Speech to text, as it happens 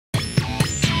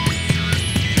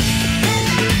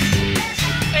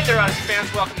Odyssey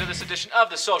fans, welcome to this edition of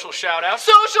the Social Shoutout.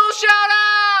 Social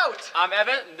Shoutout! I'm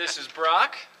Evan, and this is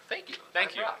Brock. Thank you.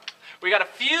 Thank you. We got a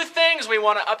few things we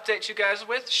want to update you guys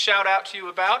with, shout out to you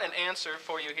about, and answer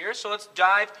for you here. So let's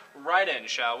dive right in,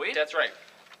 shall we? That's right.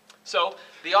 So,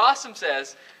 the Awesome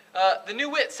says, the new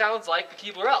wit sounds like the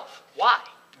Keebler elf. Why?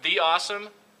 The Awesome,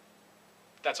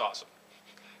 that's awesome.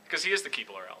 Because he is the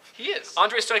Keebler elf. He is.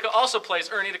 Andre Stoica also plays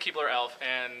Ernie the Keebler elf,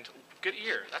 and good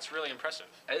ear. That's really impressive.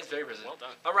 That is very impressive. Well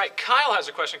done. All right, Kyle has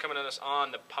a question coming at us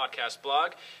on the podcast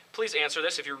blog. Please answer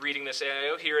this if you're reading this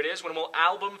AIO. Here it is. When will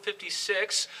Album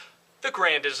 56, The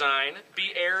Grand Design,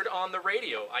 be aired on the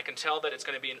radio? I can tell that it's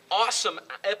going to be an awesome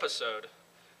episode.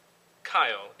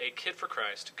 Kyle, a kid for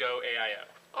Christ, go AIO.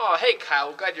 Oh, hey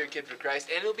Kyle, glad you're a kid for Christ.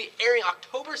 And it'll be airing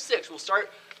October 6th. We'll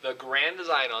start The Grand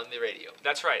Design on the radio.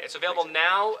 That's right. It's available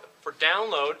now for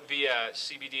download via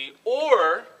CBD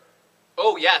or...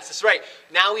 Oh, yes, that's right.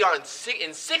 Now we are in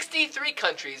 63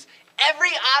 countries. Every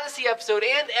Odyssey episode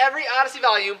and every Odyssey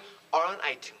volume are on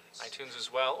iTunes. iTunes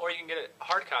as well, or you can get a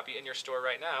hard copy in your store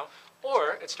right now,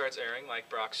 or it starts airing, like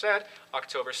Brock said,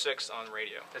 October 6th on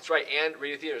radio. That's right, and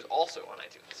Radio Theater is also on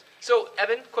iTunes. So,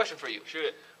 Evan, question for you. Shoot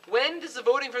it. When does the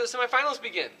voting for the semifinals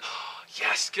begin?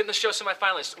 Yes, getting the show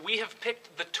semifinalists. We have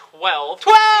picked the 12.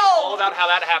 12! All about how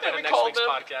that happened in next week's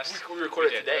podcast. We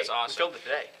recorded it today. That's awesome. We filmed it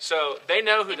today. So they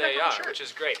know who they are, Sure. which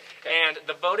is great. Okay. And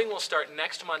the voting will start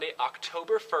next Monday,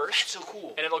 October 1st. That's so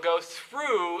cool. And it'll go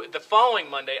through the following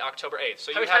Monday, October 8th.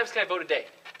 So how many times can I vote a day?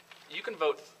 You can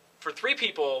vote for 3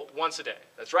 people once a day.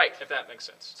 That's right. If that makes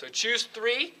sense. So choose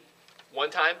 3, 1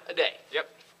 time a day. Yep.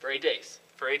 For 8 days.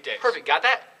 For 8 days. Perfect. Got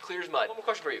that? Clear as mud. One more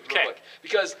question for you, real Okay. quick.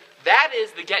 Because that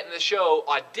is the Get in the Show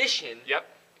audition Yep.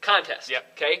 contest.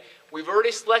 Yep. Okay? We've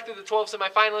already selected the 12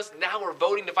 semifinalists. Now we're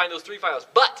voting to find those 3 finalists.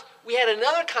 But we had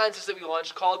another contest that we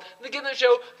launched called the Get in the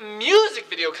Show Music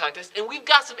Video Contest, and we've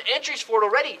got some entries for it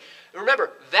already. And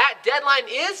remember, that deadline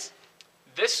is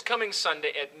This coming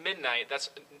Sunday at midnight.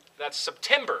 That's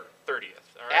September 30th.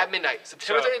 All right? at midnight.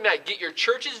 September 30th midnight. Get your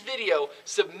church's video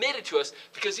submitted to us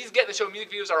because these Get in the Show music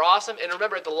videos are awesome. And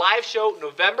remember, at the live show,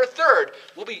 November 3rd,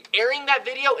 we'll be airing that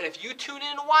video. And if you tune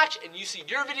in and watch and you see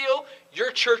your video,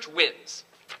 your church wins.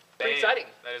 Pretty exciting.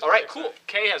 That is all right, exciting. cool.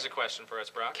 Kay has a question for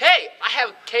us, Brock. Kay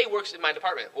works in my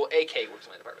department. Well, AK works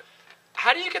in my department.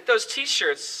 How do you get those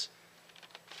T-shirts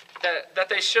that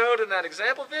they showed in that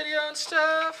example video and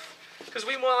stuff? Because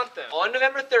we want them. On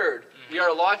November 3rd, we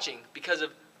are launching because of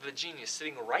the genius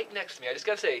sitting right next to me. I just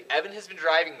got to say, Evan has been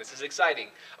driving this. This is exciting.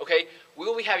 Okay? We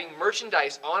will be having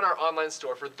merchandise on our online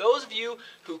store. For those of you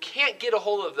who can't get a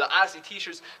hold of the Odyssey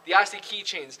t-shirts, the Odyssey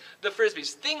keychains, the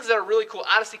Frisbees, things that are really cool,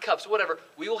 Odyssey cups, whatever,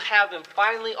 we will have them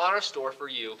finally on our store for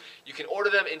you. You can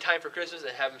order them in time for Christmas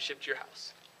and have them shipped to your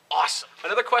house. Awesome.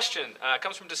 Another question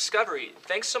comes from Discovery.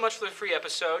 Thanks so much for the free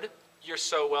episode. You're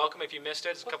so welcome. If you missed it,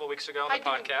 it's a couple weeks ago on the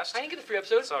podcast. I didn't get the free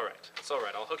episode. It's all right. It's all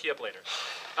right. I'll hook you up later.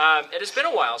 It has been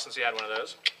a while since we had one of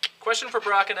those. Question for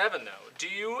Brock and Evan, though. Do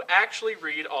you actually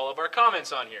read all of our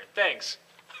comments on here? Thanks.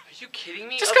 Are you kidding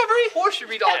me? Discovery? Of course you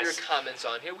read all of your Yes. comments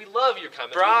on here. We love your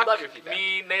comments. Brock, we love your feedback.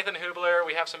 me, Nathan Hubler,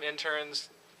 we have some interns,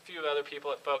 a few other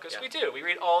people at Focus. Yeah. We do. We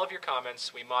read all of your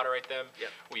comments. We moderate them. Yep.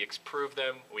 We approve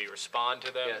them. We respond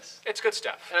to them. Yes. It's good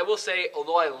stuff. And I will say,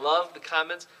 although I love the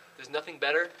comments, there's nothing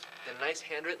better than a nice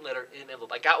handwritten letter in an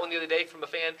envelope. I got one the other day from a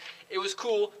fan. It was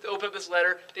cool to open up this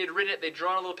letter. They'd written it. They'd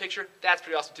drawn a little picture. That's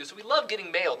pretty awesome, too. So we love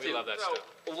getting mail, too. We love that stuff.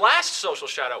 Last social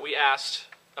shout-out, we asked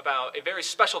about a very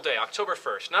special day, October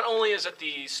 1st. Not only is it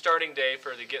the starting day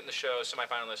for the Get in the Show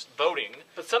semifinalist voting,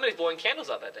 But somebody's blowing candles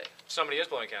out that day. somebody is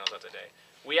blowing candles out today.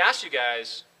 We asked you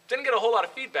guys, didn't get a whole lot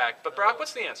of feedback, but Brock,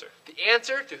 what's the answer? The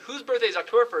answer to whose birthday is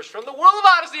October 1st from the world of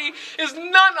Odyssey is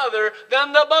none other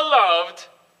than the beloved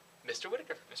Mr.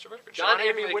 Whitaker. Mr. Whitaker. John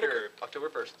Avery Whitaker. October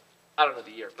 1st. I don't know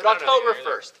the year, but I don't know the October year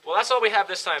either. 1st. Well, that's all we have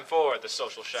this time for the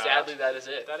social shout-out. Sadly, that is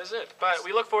it. That is it. But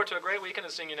we look forward to a great weekend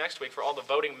and seeing you next week for all the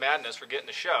voting madness for Getting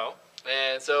the Show.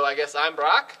 And so I guess I'm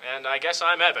Brock. And I guess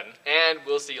I'm Evan. And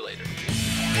we'll see you later.